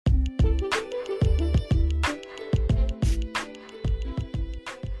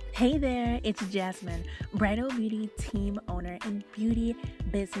Hey there, it's Jasmine, Bridal Beauty team owner and beauty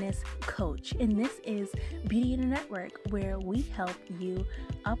business coach. And this is Beauty in a Network, where we help you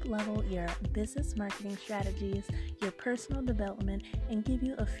up-level your business marketing strategies, your personal development, and give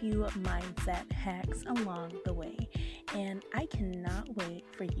you a few mindset hacks along the way. And I cannot wait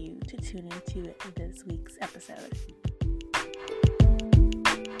for you to tune into this week's episode.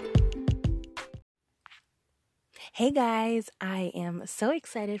 Hey guys, I am so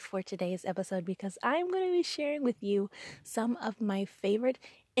excited for today's episode because I'm going to be sharing with you some of my favorite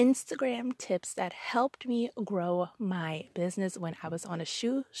Instagram tips that helped me grow my business when I was on a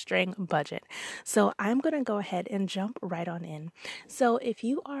shoestring budget. So I'm going to go ahead and jump right on in. So if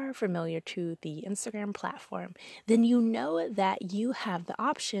you are familiar to the Instagram platform, then you know that you have the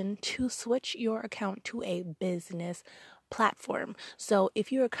option to switch your account to a business platform. So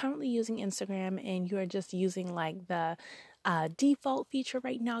if you are currently using Instagram and you are just using like the default feature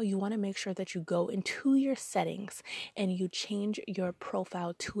right now, you want to make sure that you go into your settings and you change your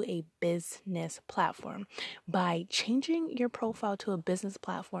profile to a business platform. By changing your profile to a business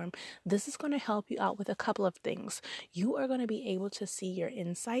platform, this is going to help you out with a couple of things. You are going to be able to see your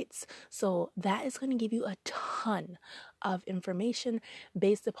insights. So that is going to give you a ton of information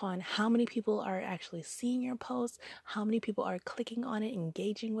based upon how many people are actually seeing your posts, how many people are clicking on it,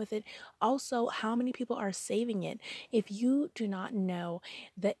 engaging with it, also how many people are saving it. If you do not know,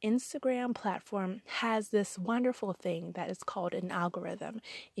 the Instagram platform has this wonderful thing that is called an algorithm.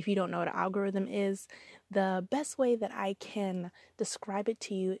 If you don't know what an algorithm is, the best way that I can describe it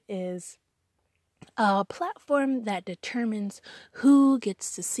to you is a platform that determines who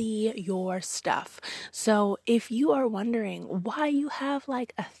gets to see your stuff. So if you are wondering why you have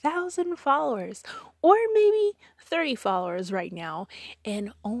like 1,000 followers or maybe 30 followers right now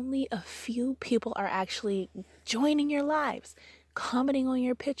and only a few people are actually joining your lives, commenting on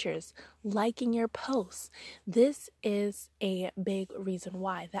your pictures, liking your posts, this is a big reason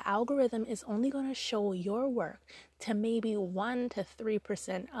why. The algorithm is only going to show your work to maybe 1 to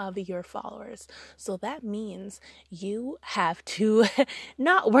 3% of your followers. So that means you have to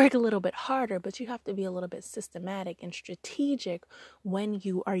not work a little bit harder, but you have to be a little bit systematic and strategic when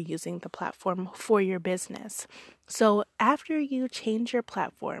you are using the platform for your business. So after you change your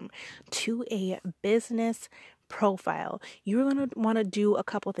platform to a business profile, you're going to want to do a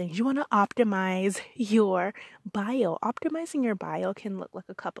couple things. You want to optimize your bio. Optimizing your bio can look like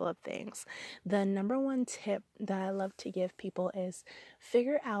a couple of things. The number one tip that I love to give people is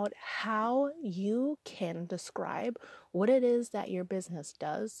figure out how you can describe what it is that your business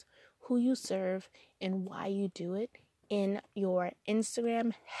does, who you serve, and why you do it in your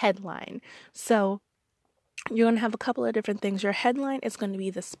Instagram headline. So you're going to have a couple of different things. Your headline is going to be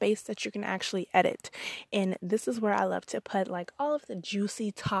the space that you can actually edit. And this is where I love to put like all of the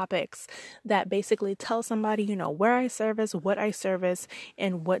juicy topics that basically tell somebody, where I service, what I service,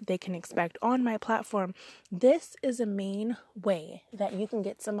 and what they can expect on my platform. This is a main way that you can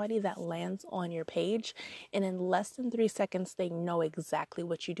get somebody that lands on your page. And in less than 3 seconds, they know exactly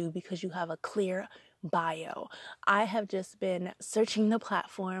what you do because you have a clear bio. I have just been searching the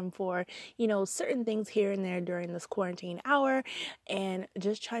platform for, certain things here and there during this quarantine hour and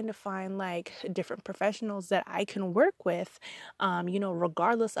just trying to find like different professionals that I can work with,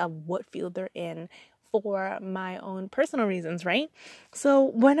 regardless of what field they're in for my own personal reasons, right? So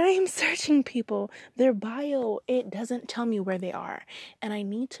when I am searching people, their bio, it doesn't tell me where they are. And I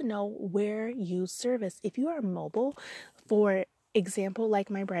need to know where you service. If you are mobile, for example, like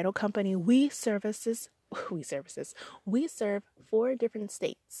my bridal company, we serve 4 different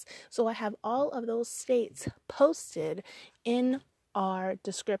states. So I have all of those states posted in our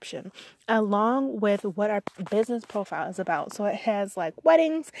description along with what our business profile is about. So it has like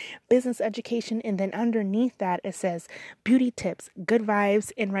weddings, business education, and then underneath that it says beauty tips, good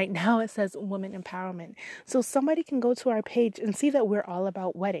vibes, and right now it says women empowerment. So somebody can go to our page and see that we're all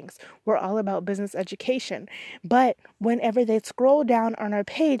about weddings, we're all about business education, but whenever they scroll down on our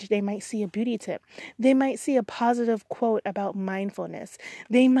page, they might see a beauty tip, they might see a positive quote about mindfulness,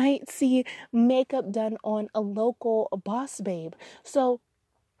 they might see makeup done on a local boss babe. So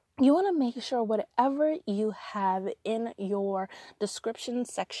you want to make sure whatever you have in your description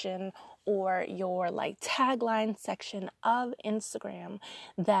section or your like tagline section of Instagram,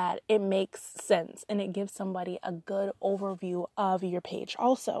 that it makes sense and it gives somebody a good overview of your page.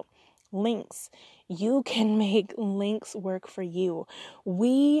 Also, links. You can make links work for you.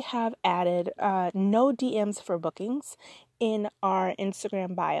 We have added no DMs for bookings in our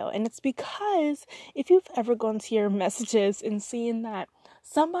Instagram bio. And it's because if you've ever gone to your messages and seen that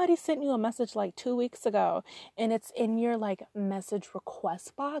somebody sent you a message like 2 weeks ago and it's in your like message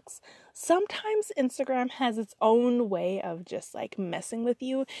request box. Sometimes Instagram has its own way of just like messing with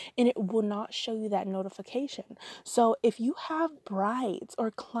you and it will not show you that notification. So if you have brides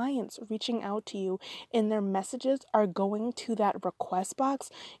or clients reaching out to you and their messages are going to that request box,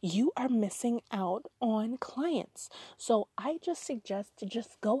 you are missing out on clients. So I just suggest to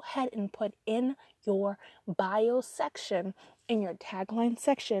just go ahead and put in your bio section, in your tagline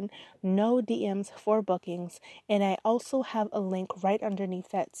section, no DMs for bookings. And I also have a link right underneath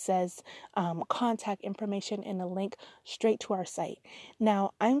that says contact information and a link straight to our site.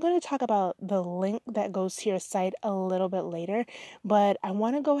 Now, I'm going to talk about the link that goes to your site a little bit later, but I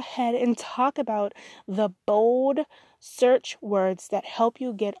want to go ahead and talk about the bold search words that help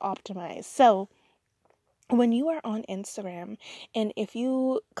you get optimized. So, when you are on Instagram and if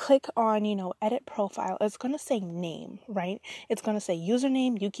you click on, edit profile, it's going to say name, right? It's going to say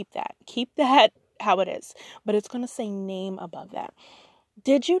username. You keep that how it is, but it's going to say name above that.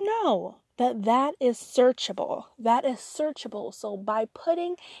 Did you know that is searchable? That is searchable. So by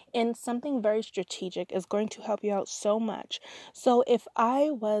putting in something very strategic is going to help you out so much. So if I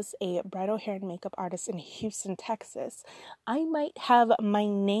was a bridal hair and makeup artist in Houston, Texas, I might have my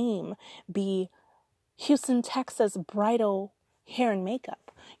name be Houston, Texas bridal hair and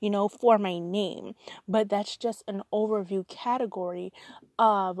makeup, for my name. But that's just an overview category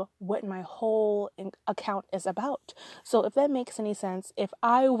of what my whole account is about. So if that makes any sense, if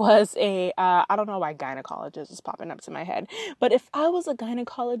I was I don't know why gynecologist is popping up to my head, but if I was a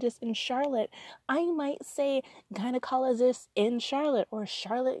gynecologist in Charlotte, I might say gynecologist in Charlotte or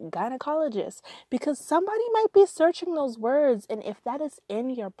Charlotte gynecologist, because somebody might be searching those words. And if that is in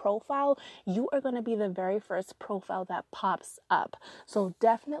your profile, you are going to be the very first profile that pops up. So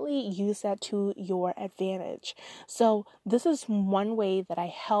definitely use that to your advantage. So this is one way that I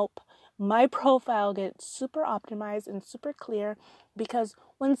help my profile get super optimized and super clear, because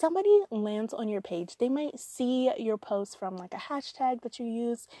when somebody lands on your page, they might see your post from like a hashtag that you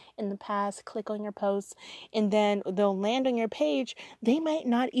used in the past, click on your post, and then they'll land on your page. They might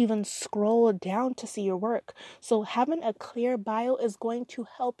not even scroll down to see your work. So having a clear bio is going to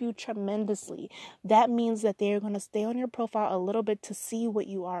help you tremendously. That means that they're going to stay on your profile a little bit to see what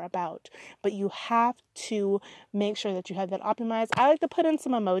you are about, but you have to make sure that you have that optimized. I like to put in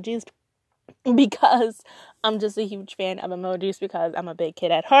some emojis because I'm just a huge fan of emojis, because I'm a big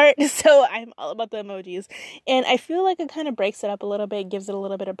kid at heart. So I'm all about the emojis. And I feel like it kind of breaks it up a little bit, gives it a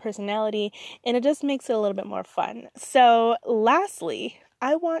little bit of personality, and it just makes it a little bit more fun. So lastly,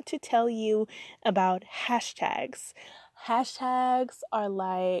 I want to tell you about hashtags. Hashtags are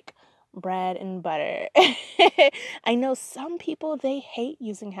like bread and butter. I know some people, they hate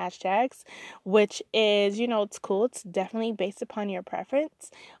using hashtags, which is, it's cool. It's definitely based upon your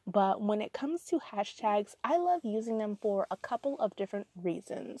preference. But when it comes to hashtags, I love using them for a couple of different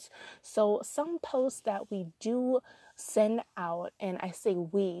reasons. So some posts that we do send out, and I say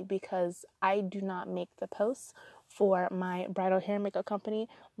we because I do not make the posts for my bridal hair makeup company.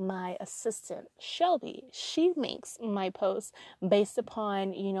 My assistant, Shelby, she makes my posts based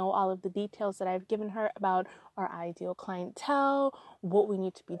upon, all of the details that I've given her about our ideal clientele, what we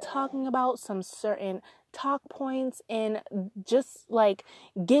need to be talking about, some certain talk points, and just like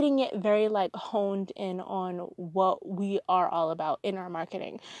getting it very like honed in on what we are all about in our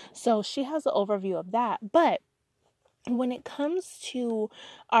marketing. So she has an overview of that. But when it comes to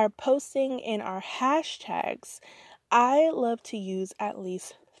our posting and our hashtags, I love to use at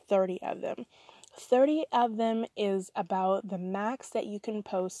least 30 of them. 30 of them is about the max that you can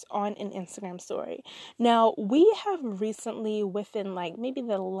post on an Instagram story. Now, we have recently, within like maybe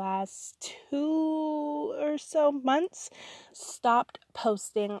the last 2 or so months, stopped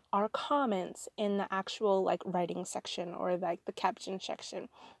posting our comments in the actual like writing section or like the caption section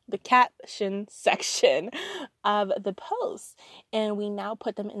of the post. And we now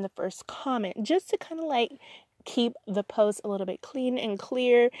put them in the first comment just to kind of like keep the post a little bit clean and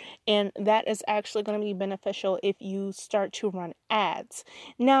clear, and that is actually going to be beneficial if you start to run ads.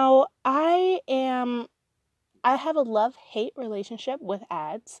 Now, I have a love-hate relationship with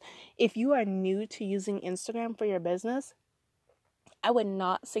ads. If you are new to using Instagram for your business, I would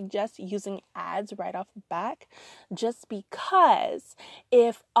not suggest using ads right off the bat, just because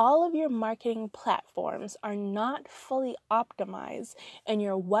if all of your marketing platforms are not fully optimized and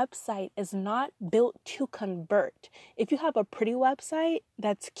your website is not built to convert, if you have a pretty website,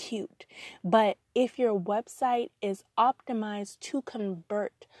 that's cute. But if your website is optimized to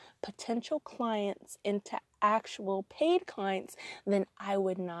convert potential clients into actual paid clients, then I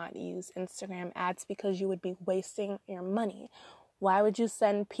would not use Instagram ads, because you would be wasting your money. Why would you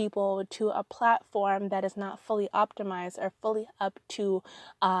send people to a platform that is not fully optimized or fully up to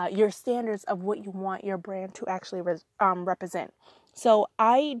your standards of what you want your brand to actually represent? So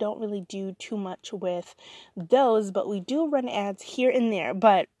I don't really do too much with those, but we do run ads here and there.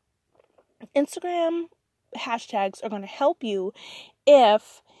 But Instagram hashtags are going to help you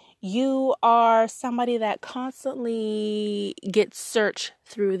if you are somebody that constantly gets searched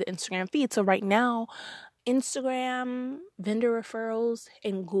through the Instagram feed. So right now, Instagram, vendor referrals,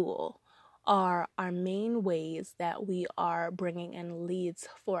 and Google are our main ways that we are bringing in leads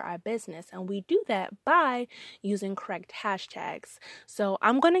for our business. And we do that by using correct hashtags. So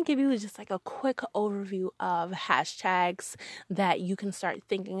I'm going to give you just like a quick overview of hashtags that you can start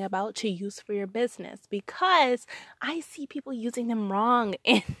thinking about to use for your business, because I see people using them wrong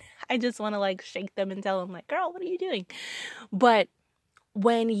and I just want to like shake them and tell them like, girl, what are you doing? But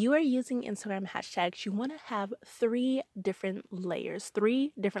when you are using Instagram hashtags, you want to have three different layers,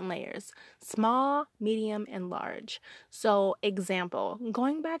 small, medium, and large. So example,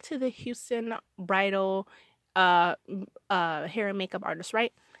 going back to the Houston bridal hair and makeup artist,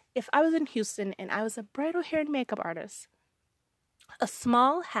 right? If I was in Houston and I was a bridal hair and makeup artist, a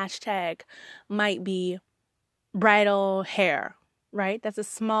small hashtag might be bridal hair, right? That's a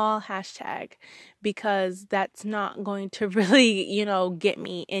small hashtag because that's not going to really, get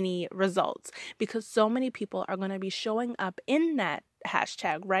me any results, because so many people are going to be showing up in that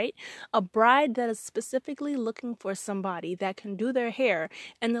hashtag, right? A bride that is specifically looking for somebody that can do their hair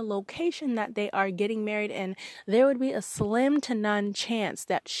and the location that they are getting married in, there would be a slim to none chance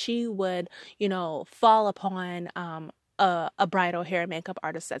that she would, fall upon a bridal hair and makeup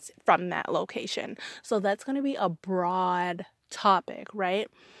artist that's from that location. So that's going to be a broad topic, right?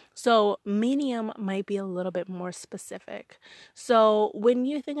 So medium might be a little bit more specific. So when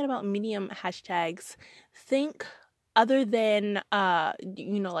you're thinking about medium hashtags, think other than,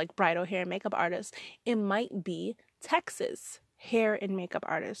 like bridal hair and makeup artist, it might be Texas hair and makeup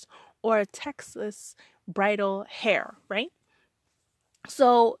artist or Texas bridal hair, right?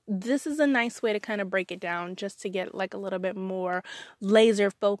 So this is a nice way to kind of break it down, just to get like a little bit more laser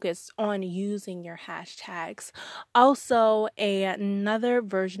focused on using your hashtags. Also, another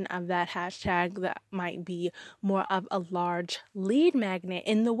version of that hashtag that might be more of a large lead magnet.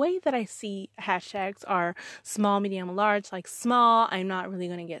 In the way that I see hashtags are small, medium, large. Like small, I'm not really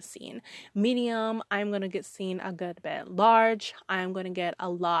going to get seen. Medium, I'm going to get seen a good bit. Large, I'm going to get a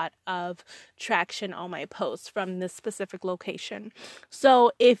lot of traction on my posts from this specific location.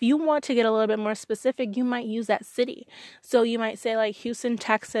 So if you want to get a little bit more specific, you might use that city. So you might say like Houston,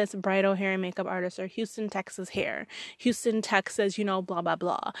 Texas, bridal hair and makeup artist, or Houston, Texas hair, Houston, Texas, blah, blah,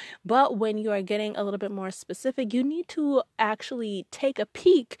 blah. But when you are getting a little bit more specific, you need to actually take a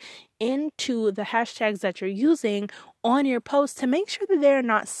peek into the hashtags that you're using on your posts to make sure that they're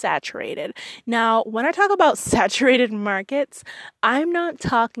not saturated. Now, when I talk about saturated markets, I'm not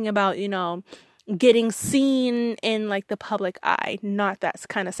talking about, getting seen in like the public eye, not that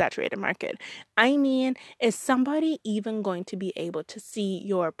kind of saturated market. I mean, is somebody even going to be able to see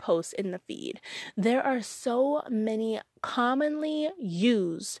your post in the feed? There are so many frequently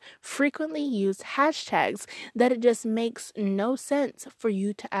used hashtags that it just makes no sense for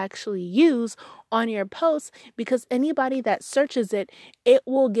you to actually use on your posts, because anybody that searches it, it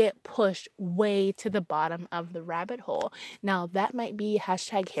will get pushed way to the bottom of the rabbit hole. Now that might be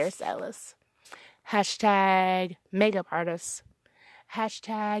hashtag hairstylist, hashtag makeup artist,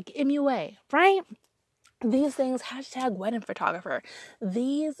 hashtag MUA, right? These things, hashtag wedding photographer,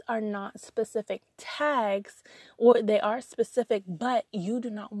 these are not specific tags, or they are specific, but you do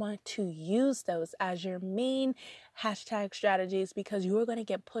not want to use those as your main hashtag strategies, because you're going to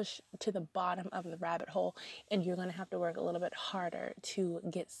get pushed to the bottom of the rabbit hole and you're going to have to work a little bit harder to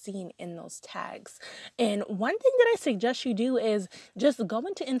get seen in those tags. And one thing that I suggest you do is just go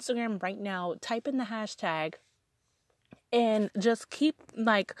into Instagram right now, type in the hashtag, and just keep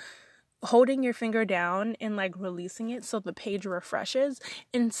like holding your finger down and like releasing it so the page refreshes,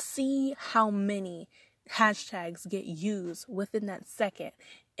 and see how many hashtags get used within that second.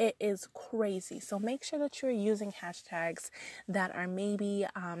 It is crazy. So make sure that you're using hashtags that are maybe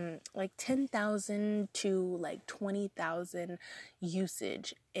like 10,000 to like 20,000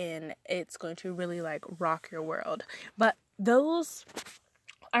 usage, and it's going to really like rock your world. But those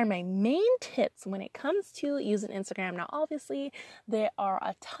are my main tips when it comes to using Instagram. Now, obviously, there are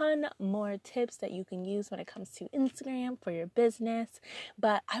a ton more tips that you can use when it comes to Instagram for your business,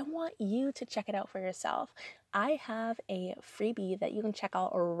 but I want you to check it out for yourself. I have a freebie that you can check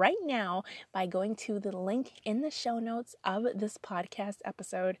out right now by going to the link in the show notes of this podcast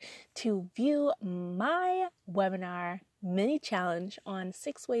episode to view my webinar mini challenge on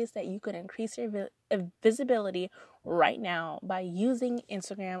 6 ways that you can increase your visibility right now by using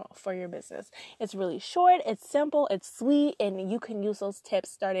Instagram for your business. It's really short, it's simple, it's sweet, and you can use those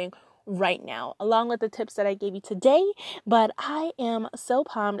tips starting right now, along with the tips that I gave you today. But I am so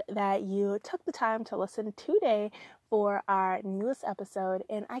pumped that you took the time to listen today for our newest episode,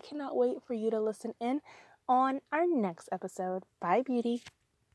 and I cannot wait for you to listen in on our next episode. Bye, beauty.